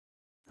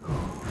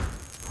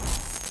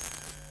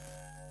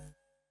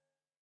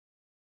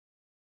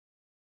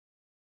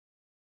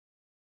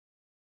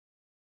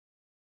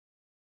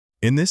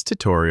In this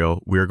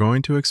tutorial, we are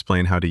going to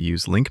explain how to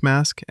use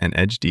LinkMask and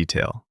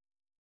EdgeDetail.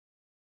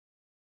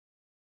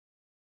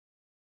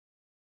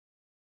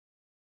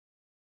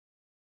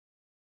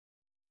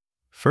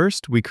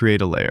 First, we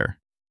create a layer.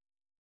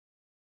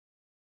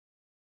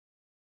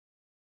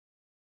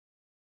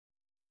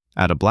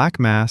 Add a black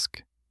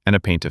mask and a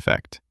paint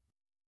effect.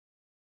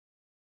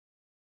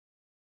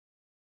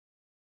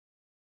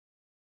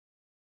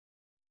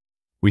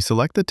 We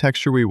select the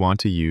texture we want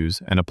to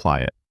use and apply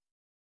it.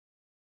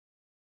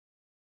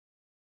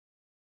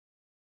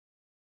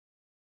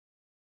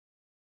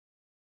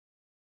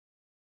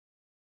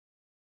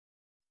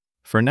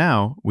 For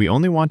now, we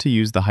only want to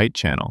use the height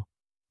channel.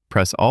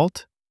 Press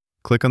Alt,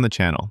 click on the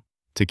channel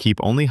to keep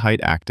only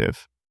height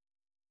active,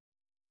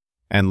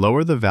 and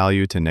lower the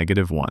value to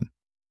 -1.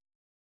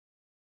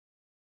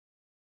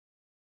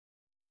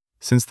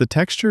 Since the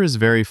texture is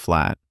very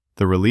flat,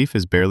 the relief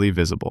is barely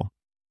visible.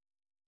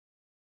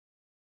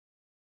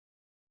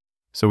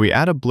 So we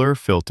add a blur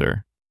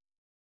filter,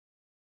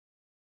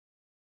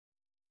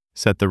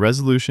 set the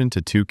resolution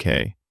to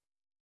 2K,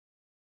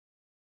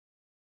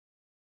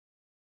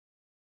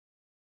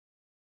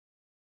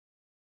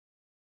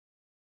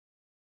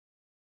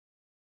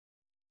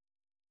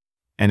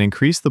 and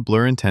increase the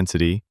blur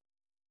intensity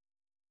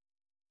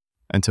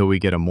until we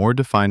get a more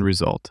defined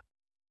result.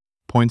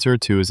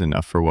 0.02 is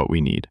enough for what we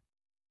need.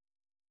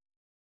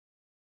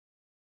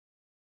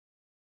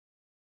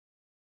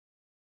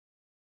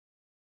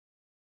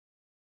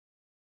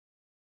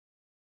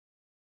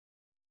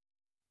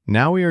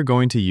 Now we are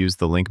going to use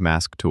the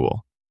LinkMask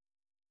tool.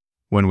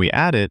 When we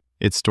add it,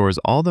 it stores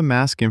all the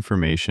mask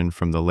information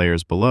from the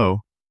layers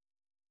below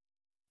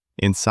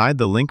inside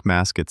the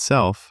LinkMask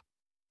itself,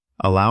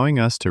 allowing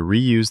us to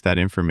reuse that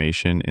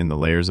information in the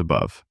layers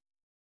above.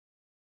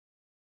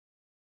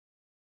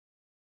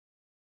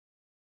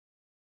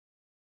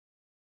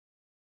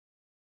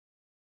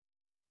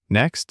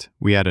 Next,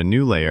 we add a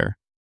new layer.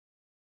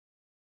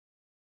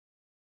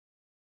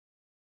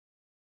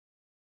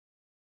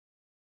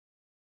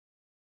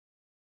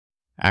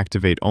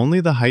 Activate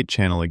only the height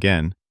channel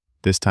again,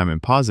 this time in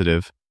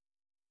positive,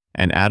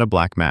 and add a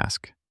black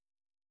mask.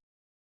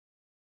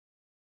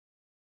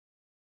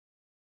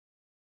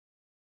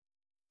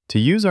 To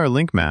use our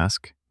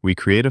LinkMask, we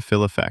create a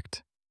fill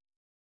effect.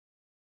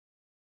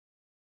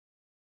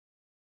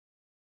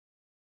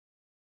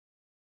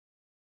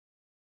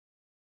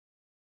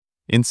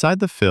 Inside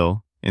the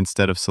fill,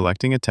 instead of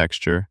selecting a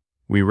texture,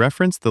 we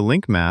reference the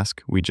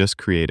LinkMask we just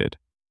created.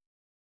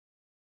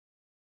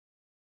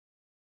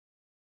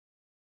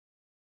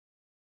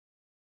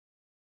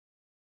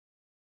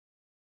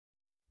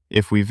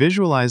 If we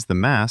visualize the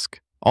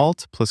mask,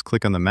 Alt plus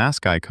click on the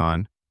mask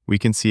icon, we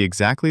can see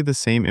exactly the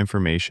same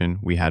information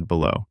we had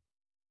below.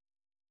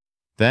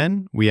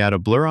 Then, we add a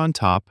blur on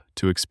top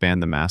to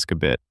expand the mask a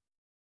bit.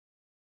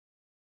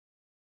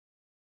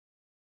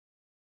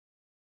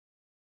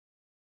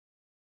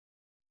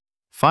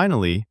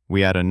 Finally,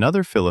 we add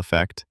another fill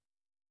effect,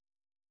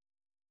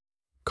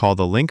 call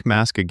the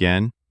LinkMask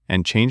again,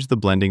 and change the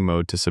blending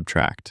mode to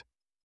subtract.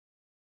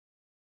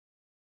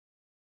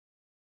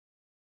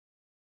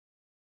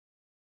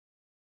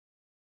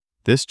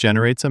 This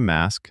generates a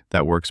mask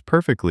that works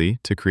perfectly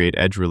to create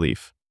edge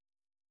relief.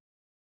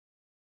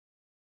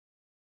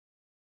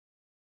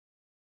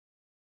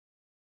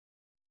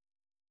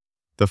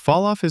 The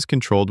falloff is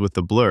controlled with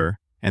the blur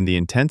and the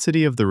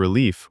intensity of the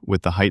relief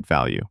with the height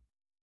value.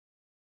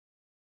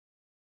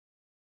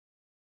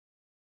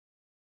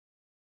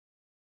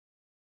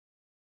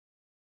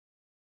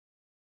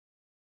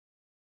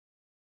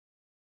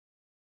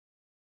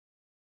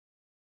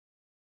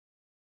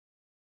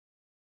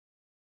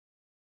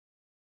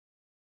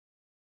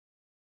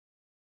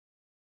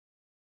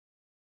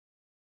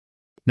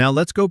 Now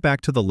let's go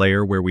back to the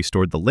layer where we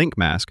stored the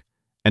LinkMask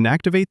and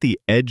activate the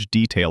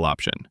EdgeDetail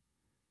option.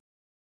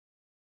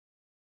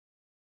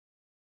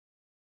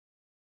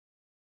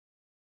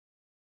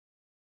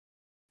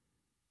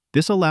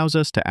 This allows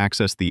us to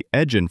access the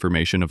edge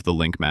information of the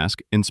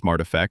LinkMask in smart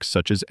effects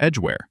such as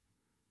edgeware.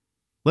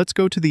 Let's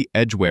go to the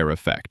edgeware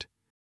effect,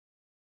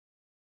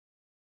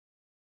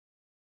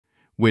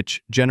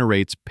 which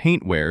generates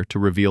paint wear to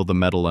reveal the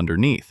metal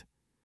underneath.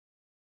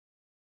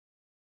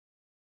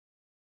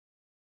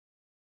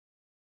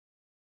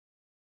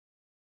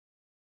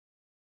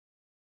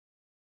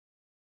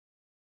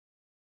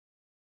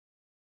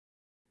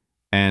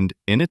 And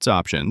in its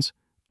options,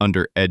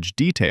 under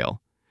EdgeDetail,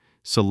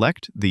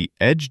 select the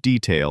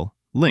EdgeDetail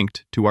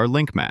linked to our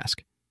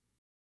LinkMask.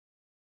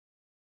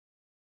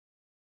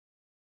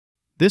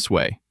 This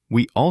way,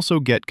 we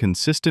also get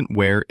consistent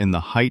wear in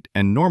the height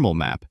and normal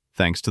map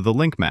thanks to the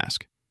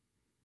LinkMask.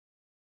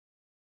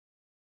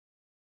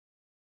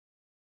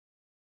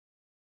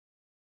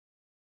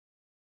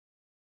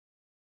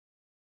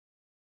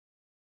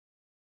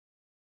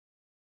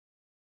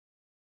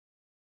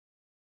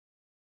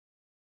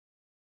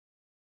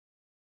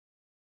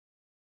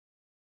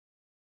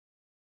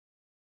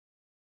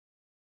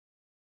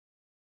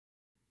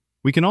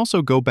 We can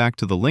also go back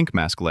to the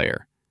LinkMask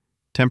layer,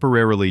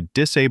 temporarily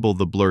disable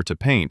the blur to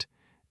paint,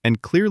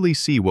 and clearly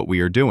see what we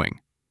are doing,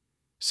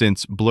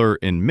 since blur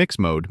in mix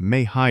mode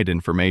may hide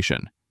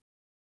information.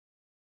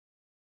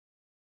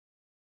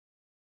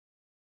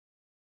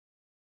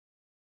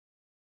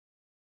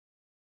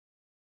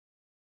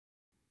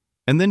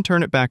 And then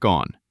turn it back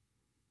on.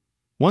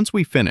 Once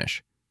we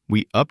finish,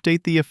 we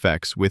update the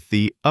effects with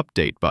the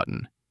Update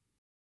button.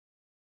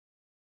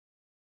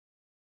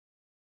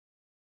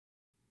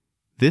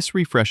 This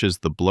refreshes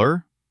the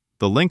blur,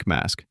 the link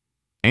mask,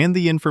 and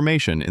the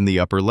information in the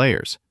upper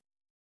layers.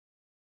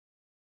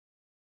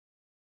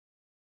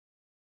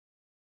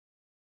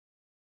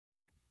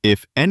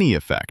 If any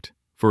effect,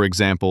 for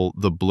example,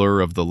 the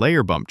blur of the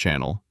layer bump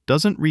channel,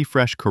 doesn't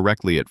refresh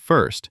correctly at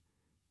first,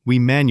 we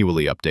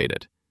manually update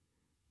it.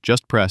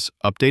 Just press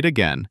Update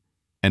again,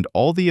 and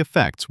all the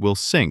effects will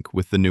sync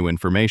with the new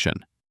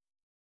information.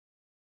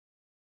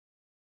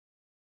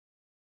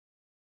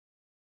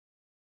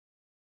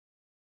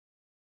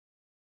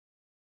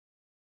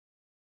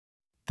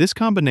 This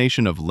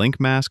combination of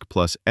LinkMask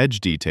plus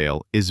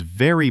EdgeDetail is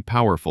very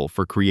powerful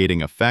for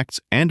creating effects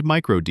and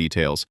micro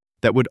details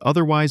that would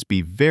otherwise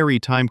be very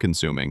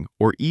time-consuming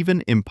or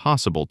even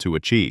impossible to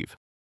achieve.